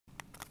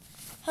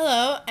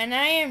Hello, and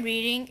I am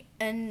reading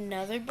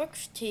another book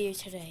to you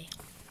today.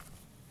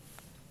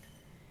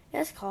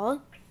 It's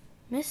called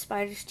Miss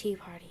Spider's Tea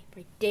Party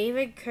by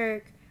David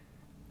Kirk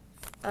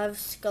of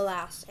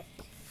Scholastic.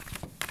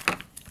 There's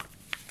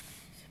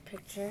a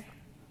picture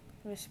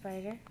of a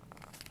spider.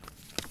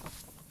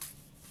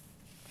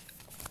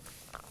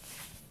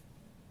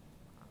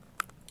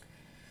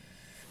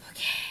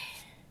 Okay.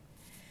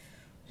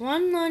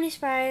 One lonely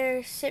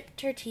spider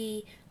sipped her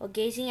tea while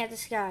gazing at the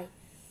sky.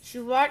 She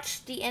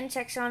watched the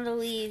insects on the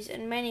leaves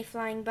and many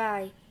flying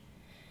by.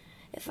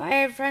 If I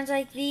had friends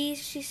like these,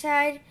 she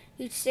sighed,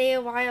 who'd stay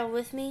a while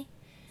with me,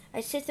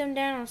 I'd sit them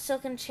down on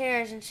silken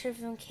chairs and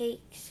serve them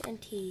cakes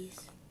and teas.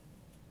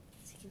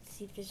 As you can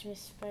see, there's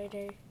Miss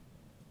Spider.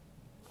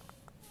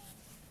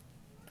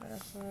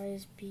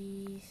 Butterflies,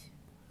 bees,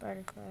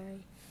 butterfly,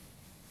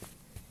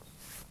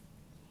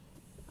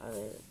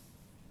 other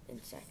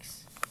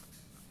insects.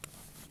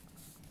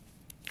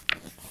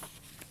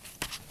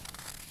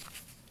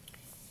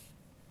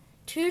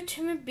 Two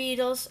timid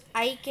beetles,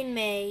 Ike and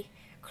May,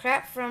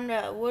 crept from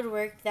the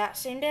woodwork that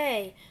same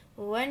day.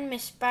 When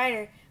Miss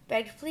Spider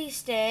begged, "Please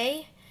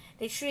stay,"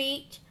 they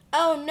shrieked,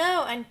 "Oh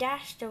no," and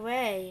dashed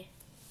away.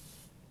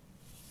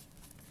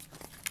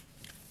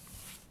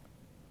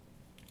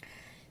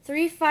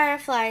 Three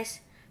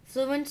fireflies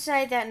flew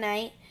inside that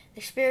night.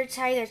 Their spirits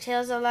high, their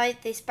tails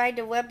alight. They spied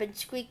the web and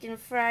squeaked in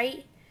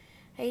fright.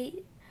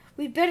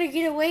 "We'd better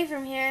get away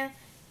from here."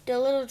 The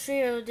little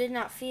trio did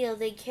not feel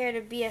they'd care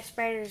to be a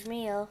spider's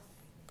meal.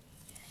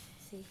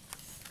 See.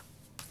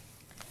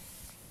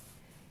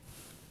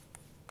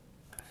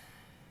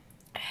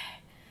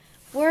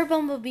 Four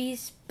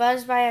bumblebees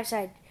buzzed by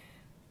outside.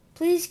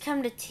 "Please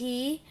come to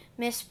tea,"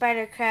 Miss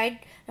Spider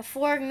cried. The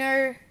four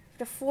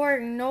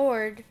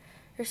ignored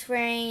her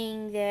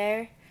swaying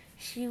there.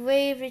 She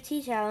waved a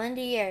tea towel in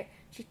the air.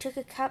 She took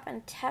a cup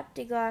and tapped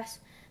a glass.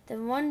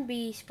 Then one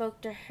bee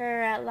spoke to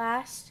her at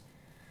last.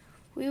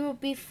 "We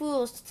would be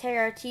fools to take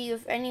our tea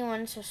with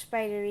anyone so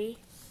spidery."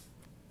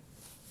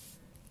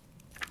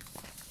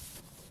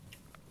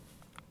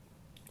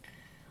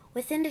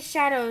 Within the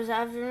shadows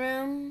of the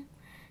room,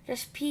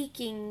 just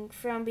peeking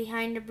from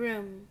behind the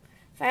broom,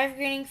 5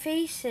 grinning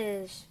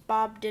faces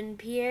bobbed and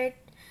peered.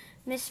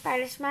 Miss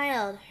Spider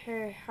smiled,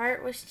 her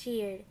heart was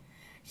cheered.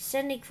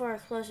 Descending for a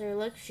closer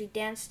look, she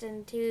danced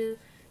into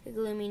the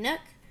gloomy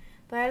nook,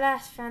 but at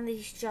last found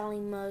these jolly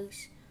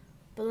mugs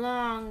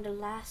belonged the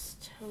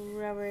last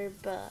rubber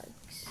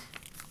bugs.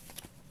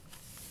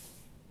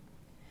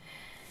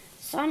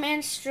 Some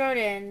ants strode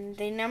in,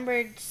 they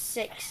numbered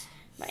 6,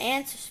 but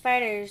ants of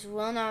spiders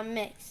will not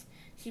mix.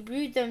 She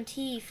brewed them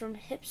tea from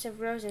hips of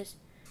roses.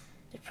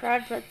 The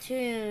proud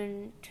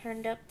platoon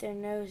turned up their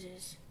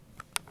noses.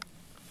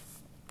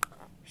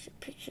 There's a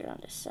picture on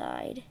the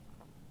side.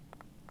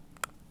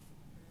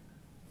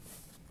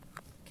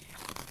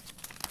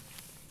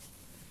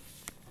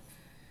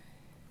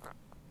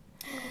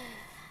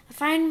 A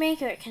fine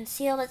banquet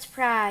concealed its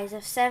prize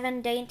of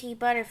 7 dainty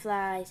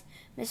butterflies.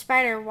 Miss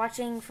Spider,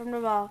 watching from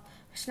the wall,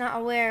 was not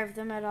aware of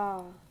them at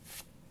all.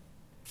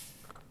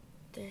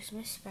 There's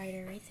Miss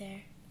Spider right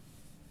there.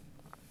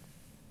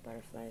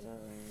 Butterflies all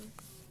around.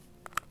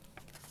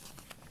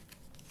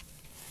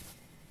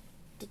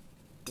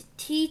 The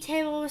tea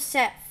table was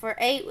set for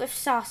 8 with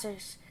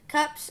saucers,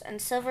 cups,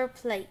 and silver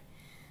plate.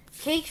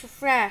 Cakes were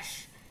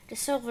fresh. The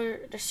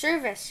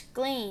service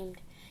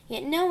gleamed.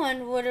 Yet no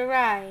one would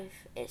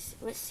arrive, it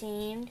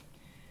seemed.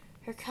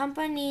 Her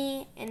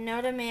company in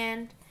no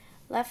demand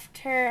left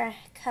her a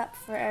cup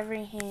for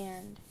every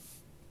hand.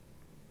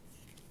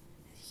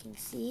 As you can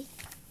see,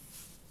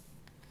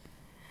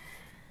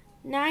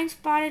 9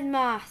 spotted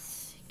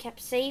moths,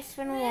 kept safe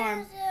and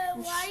warm,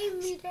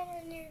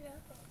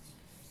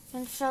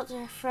 in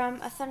shelter from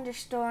a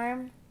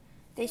thunderstorm.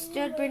 They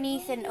stood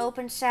beneath an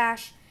open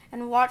sash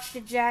and watched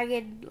the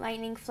jagged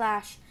lightning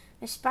flash.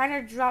 Miss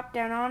Spider dropped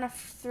down on a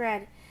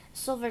thread, a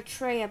silver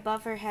tray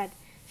above her head.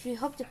 She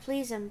hoped to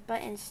please them,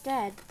 but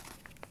instead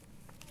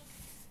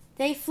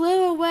they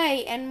flew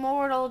away in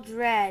mortal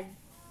dread.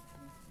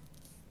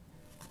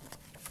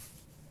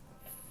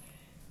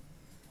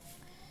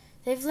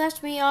 "They've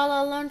left me all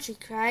alone," she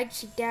cried.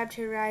 She dabbed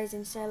her eyes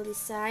and sadly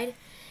sighed.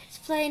 "It's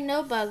plain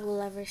no bug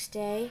will ever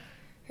stay."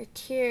 Her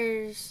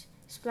tears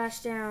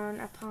splashed down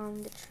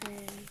upon the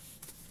tray.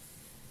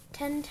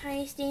 10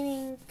 tiny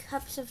steaming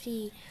cups of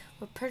tea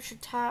were perched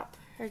atop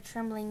her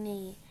trembling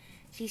knee.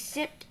 She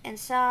sipped and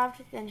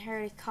sobbed, then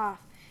heard a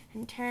cough,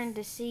 and turned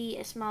to see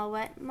a small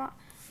wet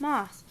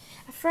moth,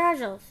 a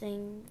fragile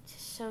thing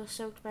so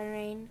soaked by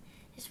rain,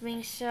 his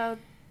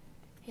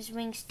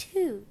wings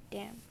too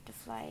damp to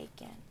fly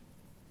again.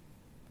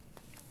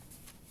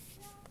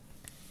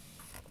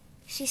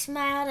 She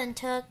smiled and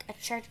took a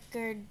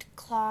checkered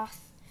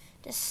cloth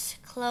to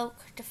cloak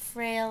the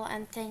frail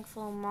and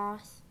thankful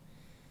moth.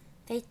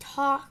 They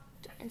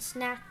talked and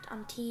snacked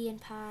on tea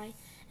and pie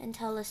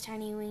until his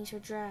tiny wings were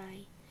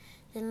dry.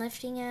 Then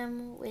lifting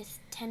him with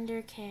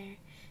tender care,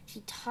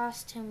 she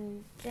tossed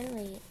him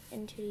gently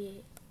in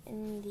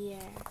the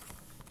air.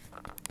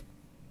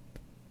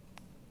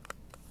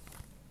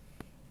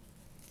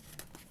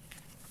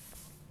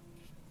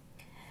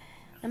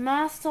 The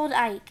moth told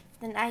Ike,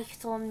 then Ike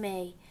told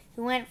May,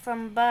 who went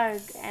from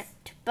bug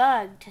to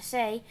bug to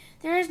say,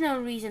 there is no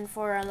reason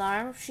for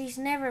alarm, she's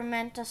never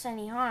meant us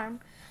any harm.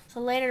 So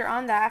later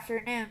on that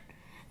afternoon,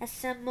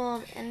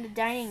 assembled in the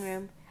dining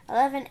room,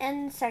 11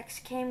 insects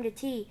came to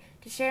tea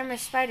to share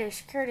Miss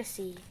Spider's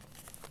courtesy.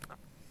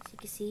 As you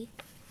can see,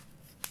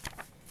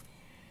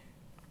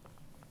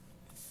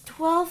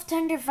 12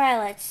 tender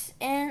violets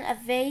in a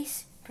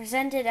vase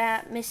presented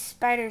at Miss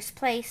Spider's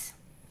place.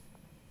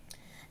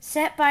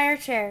 Set by her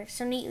chair,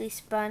 so neatly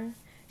spun,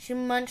 she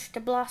munched the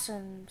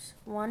blossoms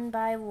one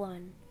by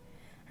one.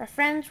 Her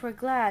friends were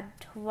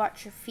glad to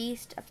watch her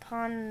feast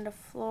upon the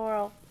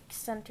floral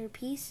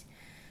centerpiece.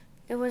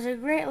 It was a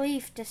great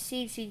relief to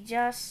see she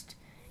just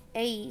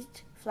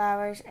ate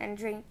flowers and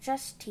drank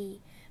just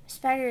tea. Miss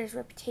Spider's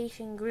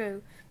reputation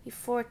grew.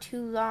 Before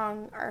too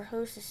long, our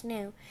hostess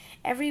knew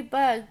every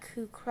bug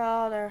who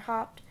crawled or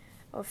hopped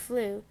or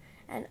flew,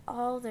 and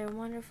all their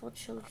wonderful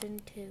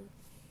children too.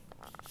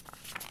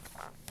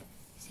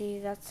 See,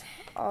 that's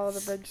all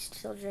the bug's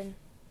children.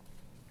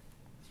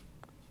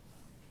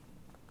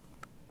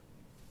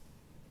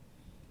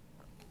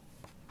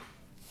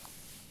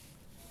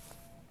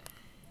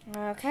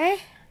 Okay.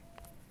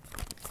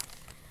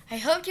 I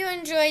hope you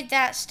enjoyed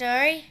that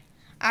story.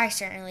 I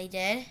certainly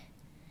did.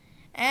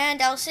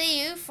 And I'll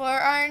see you for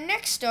our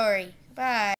next story. Bye.